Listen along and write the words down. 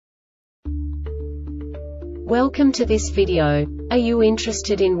Welcome to this video. Are you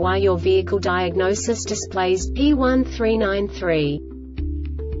interested in why your vehicle diagnosis displays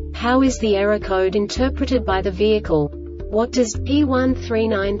P1393? How is the error code interpreted by the vehicle? What does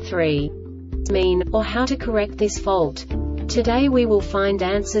P1393 mean, or how to correct this fault? Today we will find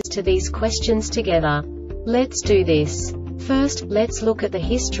answers to these questions together. Let's do this. First, let's look at the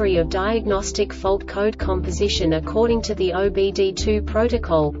history of diagnostic fault code composition according to the OBD2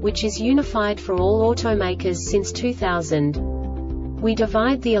 protocol, which is unified for all automakers since 2000. We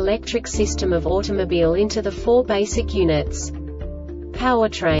divide the electric system of automobile into the four basic units: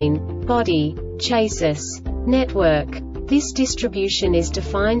 powertrain, body, chassis, network. This distribution is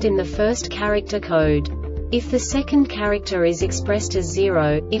defined in the first character code. If the second character is expressed as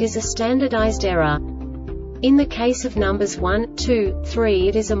 0, it is a standardized error. In the case of numbers 1, 2, 3,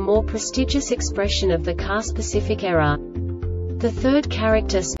 it is a more prestigious expression of the car-specific error. The third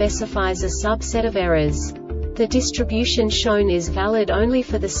character specifies a subset of errors. The distribution shown is valid only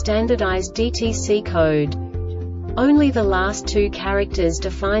for the standardized DTC code. Only the last two characters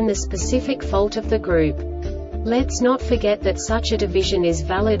define the specific fault of the group. Let's not forget that such a division is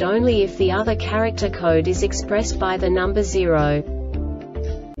valid only if the other character code is expressed by the number 0.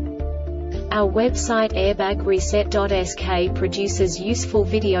 Our website airbagreset.sk produces useful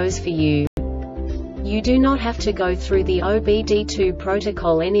videos for you. You do not have to go through the OBD2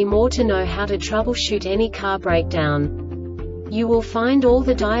 protocol anymore to know how to troubleshoot any car breakdown. You will find all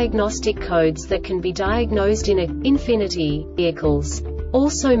the diagnostic codes that can be diagnosed in Infinity vehicles.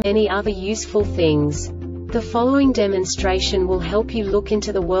 Also many other useful things. The following demonstration will help you look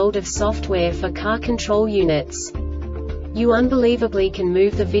into the world of software for car control units. You unbelievably can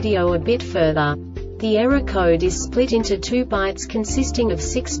move the video a bit further. The error code is split into 2 bytes consisting of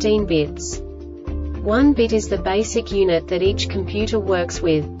 16 bits. 1 bit is the basic unit that each computer works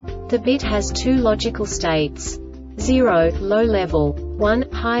with. The bit has 2 logical states: 0, low level,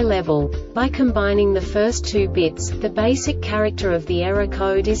 1, high level. By combining the first 2 bits, the basic character of the error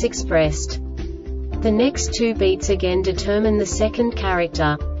code is expressed. The next 2 beats again determine the second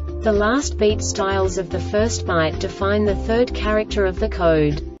character. The last beat styles of the first byte define the third character of the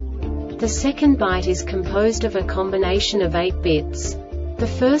code. The second byte is composed of a combination of 8 bits. The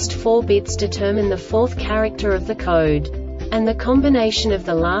first 4 bits determine the fourth character of the code. And the combination of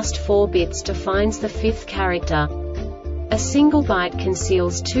the last 4 bits defines the fifth character. A single byte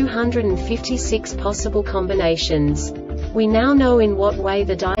conceals 256 possible combinations. We now know in what way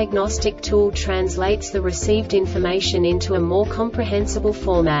the diagnostic tool translates the received information into a more comprehensible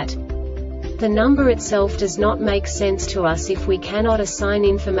format. The number itself does not make sense to us if we cannot assign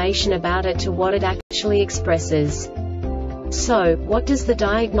information about it to what it actually expresses. So, what does the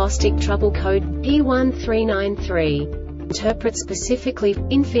Diagnostic Trouble Code P1393 interpret specifically for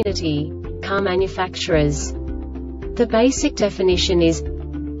Infinity car manufacturers? The basic definition is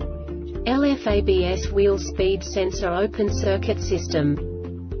LFABS wheel speed sensor open circuit system.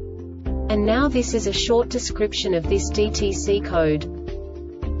 And now this is a short description of this DTC code.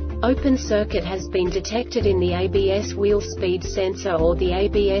 Open circuit has been detected in the ABS wheel speed sensor or the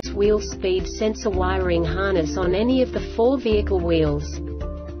ABS wheel speed sensor wiring harness on any of the 4 vehicle wheels.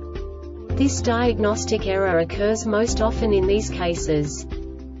 This diagnostic error occurs most often in these cases: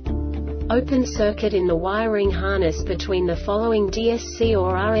 open circuit in the wiring harness between the following DSC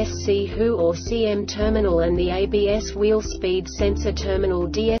or RSC HU or CM terminal and the ABS wheel speed sensor terminal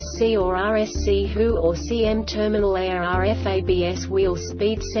DSC or RSC HU or CM terminal ARF ABS wheel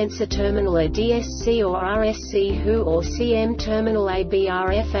speed sensor terminal A DSC or RSC HU or CM terminal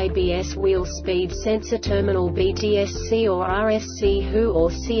ABRF ABS wheel speed sensor terminal B DSC or RSC HU or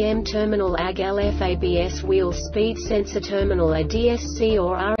CM terminal AG LF ABS wheel speed sensor terminal A DSC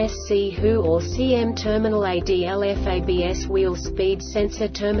or RSC HU or CM terminal ADLF ABS wheel speed sensor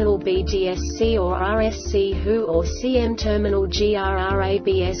terminal BDSC or RSC HU or CM terminal GRR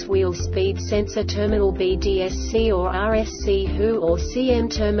ABS wheel speed sensor terminal BDSC or RSC HU or CM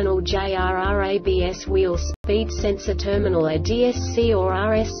terminal JRR ABS wheel speed sensor terminal ADSC or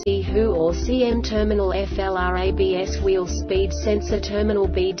RSC HU or CM terminal FLR ABS wheel speed sensor terminal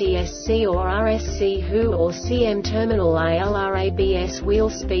BDSC or RSC HU or CM terminal ALR ABS wheel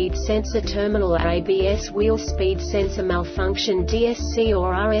speed sensor terminal ABS wheel speed sensor malfunction DSC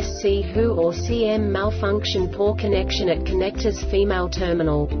or RSC HU or CM malfunction poor connection at connectors female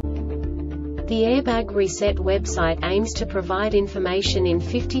terminal. The Airbag Reset website aims to provide information in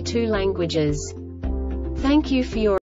 52 languages. Thank you for your